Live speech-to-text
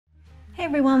Hey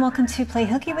everyone, welcome to Play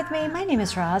Hooky with me. My name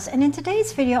is Roz, and in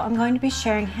today's video I'm going to be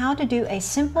sharing how to do a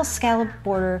simple scallop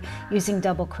border using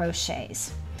double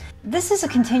crochets. This is a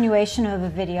continuation of a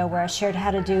video where I shared how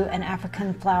to do an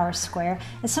African flower square,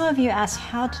 and some of you asked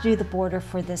how to do the border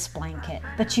for this blanket.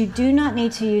 But you do not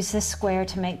need to use this square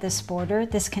to make this border.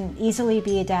 This can easily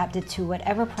be adapted to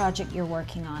whatever project you're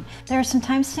working on. There are some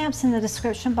timestamps in the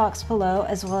description box below,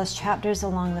 as well as chapters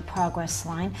along the progress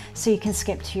line, so you can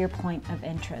skip to your point of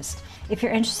interest. If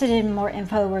you're interested in more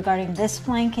info regarding this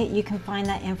blanket, you can find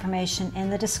that information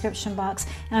in the description box,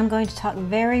 and I'm going to talk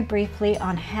very briefly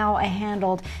on how I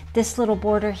handled this little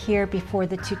border here before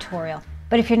the tutorial.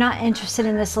 But if you're not interested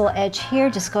in this little edge here,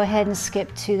 just go ahead and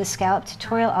skip to the scallop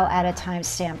tutorial. I'll add a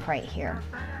timestamp right here.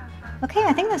 Okay,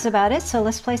 I think that's about it, so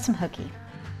let's play some hooky.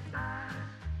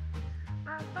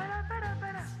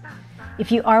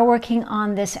 If you are working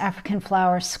on this African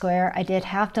flower square, I did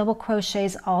half double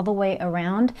crochets all the way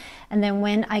around, and then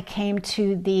when I came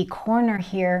to the corner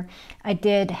here, I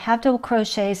did half double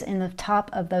crochets in the top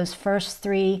of those first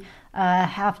three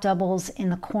half doubles in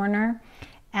the corner,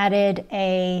 added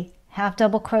a half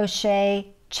double crochet,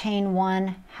 chain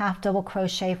one, half double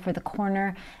crochet for the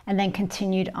corner, and then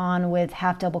continued on with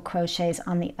half double crochets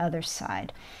on the other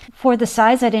side. For the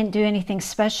sides, I didn't do anything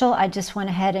special. I just went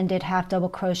ahead and did half double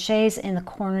crochets in the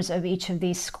corners of each of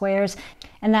these squares,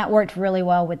 and that worked really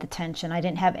well with the tension. I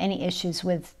didn't have any issues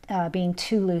with being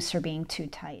too loose or being too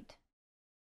tight.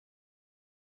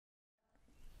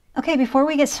 Okay, before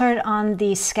we get started on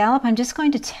the scallop, I'm just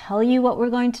going to tell you what we're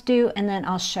going to do, and then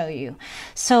I'll show you.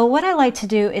 So what I like to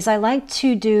do is I like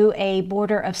to do a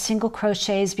border of single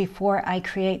crochets before I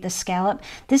create the scallop.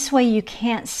 This way you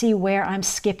can't see where I'm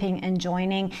skipping and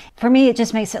joining. For me, it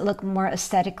just makes it look more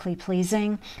aesthetically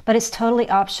pleasing, but it's totally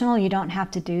optional. You don't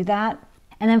have to do that.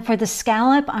 And then for the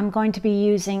scallop, I'm going to be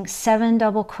using 7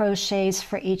 double crochets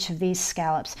for each of these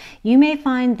scallops. You may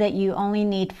find that you only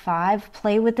need 5.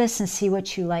 Play with this and see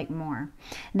what you like more.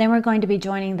 Then we're going to be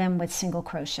joining them with single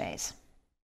crochets.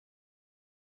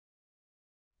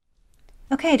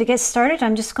 Okay, to get started,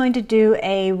 I'm just going to do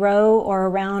a row or a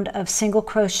round of single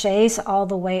crochets all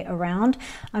the way around.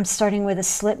 I'm starting with a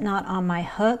slip knot on my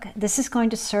hook. This is going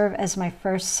to serve as my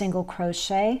first single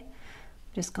crochet.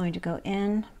 Just going to go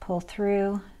in, pull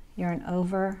through, yarn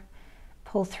over,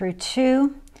 pull through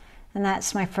 2, and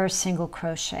that's my first single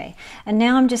crochet. And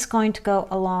now I'm just going to go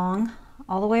along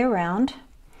all the way around.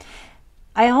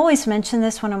 I always mention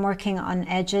this when I'm working on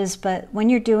edges, but when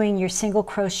you're doing your single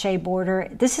crochet border,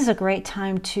 this is a great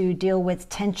time to deal with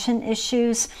tension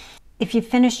issues. If you've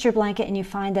finished your blanket and you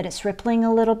find that it's rippling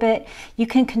a little bit, you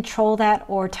can control that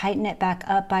or tighten it back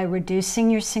up by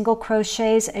reducing your single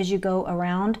crochets as you go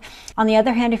around. On the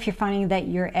other hand, if you're finding that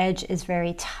your edge is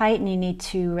very tight and you need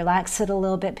to relax it a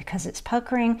little bit because it's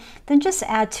puckering, then just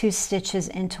add 2 stitches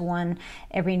into one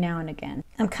every now and again.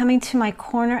 I'm coming to my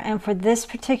corner, and for this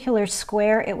particular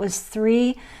square, it was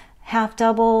 3 half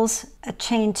doubles, a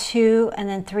chain 2, and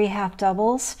then 3 half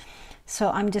doubles. So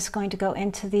I'm just going to go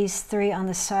into these 3 on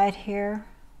the side here.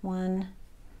 1,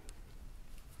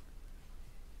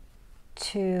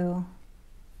 2,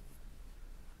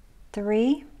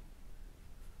 3.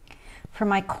 For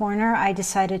my corner, I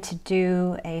decided to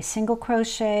do a single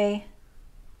crochet,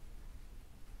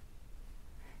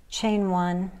 chain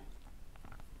 1,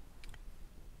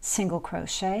 single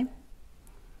crochet.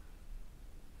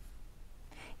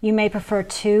 You may prefer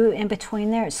 2 in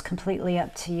between there. It's completely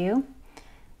up to you.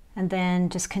 And then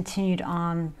just continued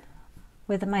on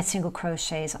with my single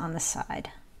crochets on the side.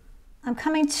 I'm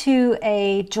coming to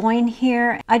a join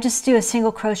here. I just do a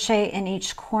single crochet in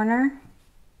each corner.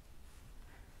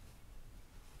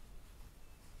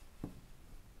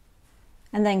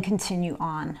 And then continue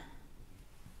on.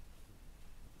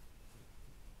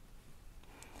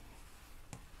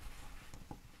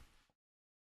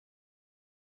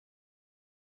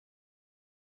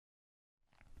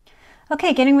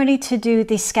 Okay, getting ready to do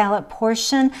the scallop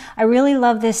portion. I really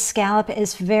love this scallop.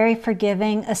 It's very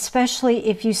forgiving, especially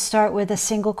if you start with a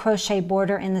single crochet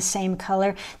border in the same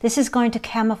color. This is going to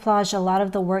camouflage a lot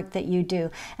of the work that you do.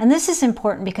 And this is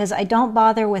important because I don't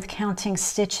bother with counting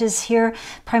stitches here,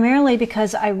 primarily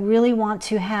because I really want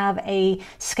to have a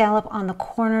scallop on the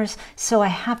corners, so I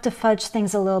have to fudge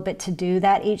things a little bit to do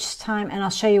that each time, and I'll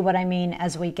show you what I mean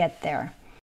as we get there.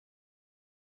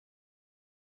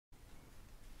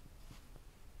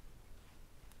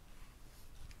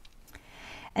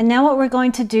 And now what we're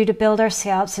going to do to build our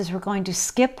scallops is we're going to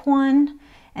skip 1,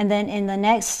 and then in the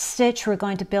next stitch we're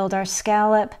going to build our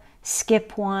scallop,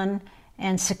 skip 1,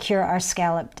 and secure our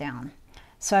scallop down.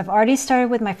 So I've already started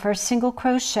with my first single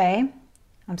crochet.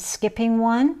 I'm skipping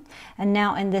one, and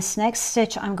now in this next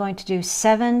stitch I'm going to do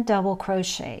 7 double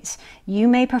crochets. You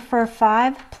may prefer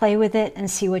 5, play with it and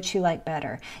see what you like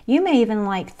better. You may even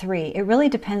like 3. It really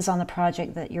depends on the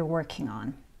project that you're working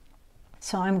on.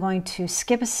 So I'm going to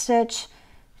skip a stitch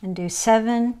and do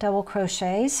 7 double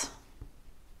crochets.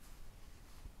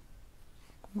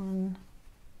 1,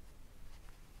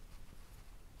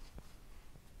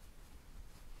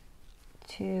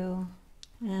 2,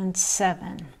 and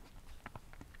 7.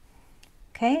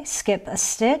 Okay, skip a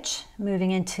stitch,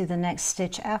 moving into the next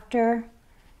stitch after,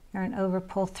 yarn over,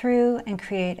 pull through, and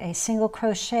create a single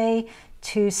crochet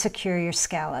to secure your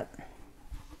scallop.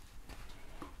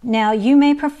 Now you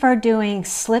may prefer doing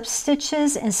slip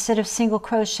stitches instead of single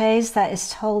crochets. That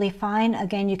is totally fine.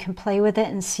 Again, you can play with it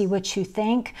and see what you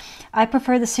think. I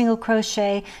prefer the single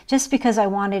crochet just because I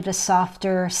wanted a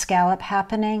softer scallop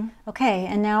happening. Okay,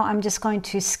 and now I'm just going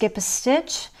to skip a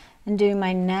stitch and do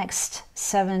my next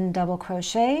 7 double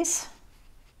crochets.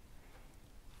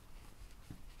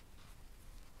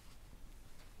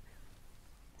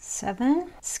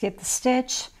 Seven, skip the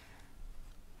stitch,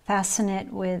 fasten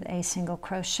it with a single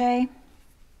crochet,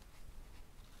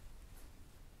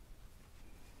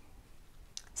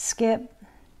 skip,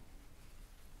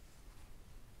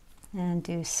 and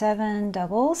do 7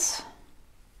 doubles.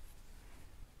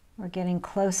 We're getting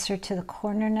closer to the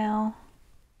corner now.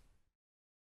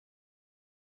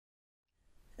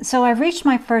 So I've reached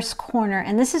my first corner,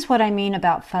 and this is what I mean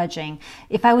about fudging.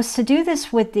 If I was to do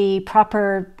this with the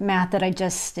proper math that I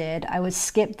just did, I would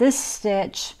skip this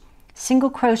stitch, single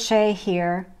crochet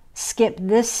here, skip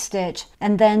this stitch,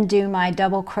 and then do my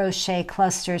double crochet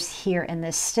clusters here in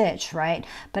this stitch, right?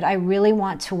 But I really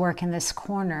want to work in this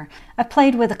corner. I've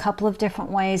played with a couple of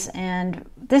different ways, and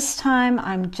this time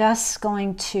I'm just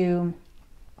going to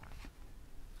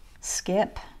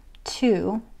skip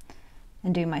 2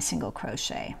 and do my single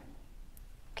crochet.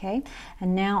 Okay,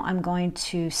 and now I'm going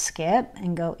to skip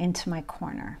and go into my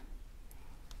corner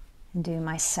and do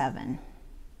my 7.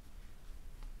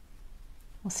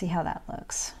 We'll see how that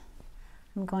looks.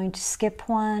 I'm going to skip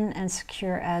one and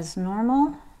secure as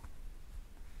normal.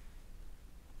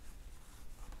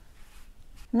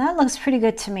 And that looks pretty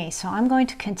good to me, so I'm going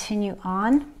to continue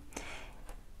on.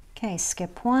 Okay,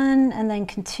 skip one and then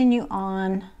continue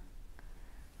on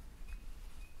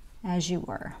as you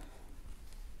were.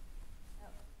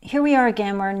 Here we are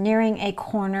again, we're nearing a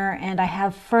corner, and I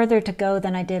have further to go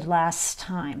than I did last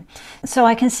time. So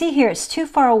I can see here it's too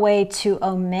far away to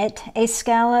omit a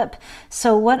scallop.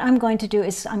 So what I'm going to do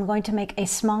is I'm going to make a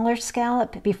smaller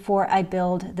scallop before I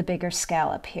build the bigger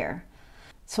scallop here.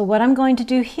 So what I'm going to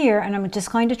do here, and I'm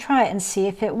just going to try it and see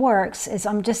if it works, is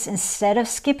I'm just, instead of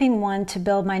skipping one to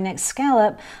build my next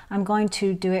scallop, I'm going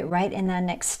to do it right in that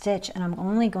next stitch, and I'm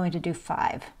only going to do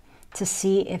 5 to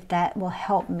see if that will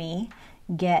help me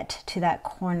get to that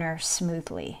corner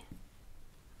smoothly.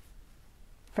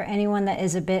 For anyone that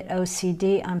is a bit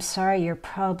OCD, I'm sorry, you're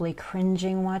probably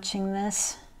cringing watching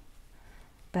this,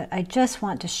 but I just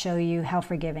want to show you how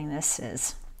forgiving this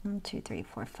is. 1, 2, 3,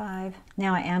 4, 5.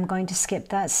 Now I am going to skip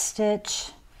that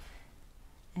stitch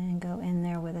and go in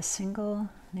there with a single.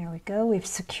 There we go, we've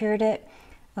secured it.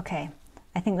 Okay,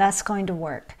 I think that's going to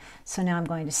work. So now I'm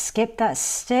going to skip that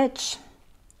stitch,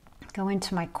 go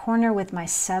into my corner with my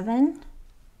 7.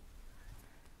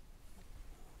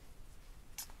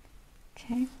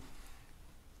 Okay,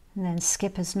 and then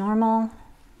skip as normal,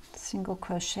 single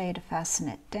crochet to fasten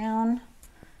it down.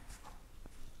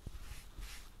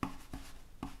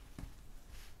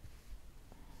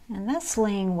 And that's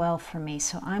laying well for me,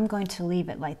 so I'm going to leave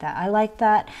it like that. I like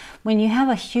that. When you have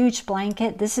a huge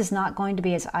blanket, this is not going to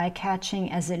be as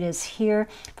eye-catching as it is here,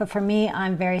 but for me,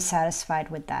 I'm very satisfied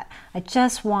with that. I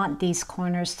just want these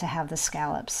corners to have the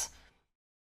scallops.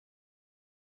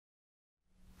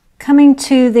 Coming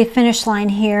to the finish line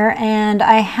here, and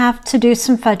I have to do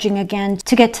some fudging again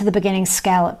to get to the beginning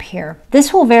scallop here.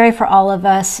 This will vary for all of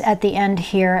us at the end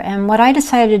here, and what I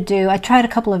decided to do, I tried a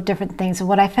couple of different things, and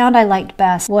what I found I liked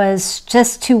best was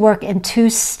just to work in 2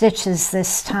 stitches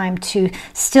this time to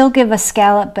still give a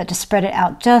scallop but to spread it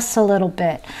out just a little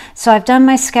bit. So I've done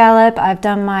my scallop, I've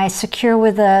done my secure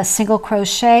with a single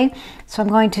crochet, so I'm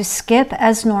going to skip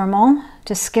as normal,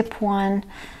 just skip 1,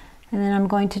 and then I'm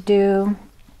going to do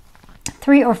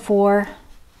 3 or 4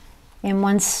 in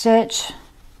 1 stitch.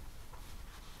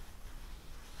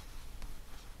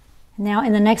 Now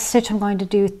in the next stitch I'm going to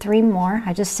do 3 more.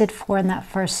 I just did 4 in that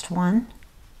first one.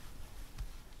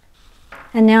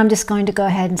 And now I'm just going to go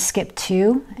ahead and skip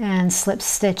 2 and slip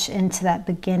stitch into that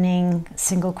beginning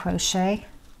single crochet.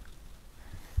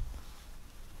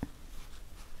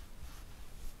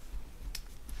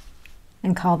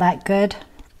 And call that good.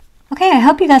 Okay, I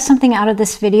hope you got something out of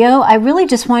this video. I really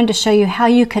just wanted to show you how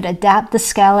you could adapt the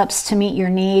scallops to meet your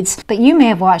needs, but you may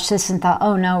have watched this and thought,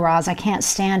 oh no, Roz, I can't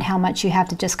stand how much you have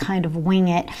to just kind of wing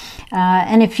it.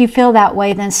 And if you feel that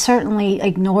way, then certainly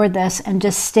ignore this and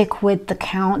just stick with the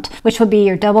count, which would be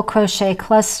your double crochet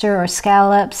cluster or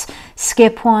scallops,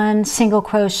 skip one, single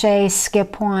crochet,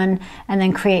 skip one, and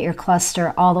then create your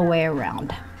cluster all the way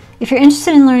around. If you're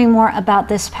interested in learning more about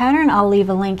this pattern, I'll leave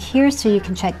a link here so you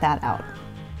can check that out.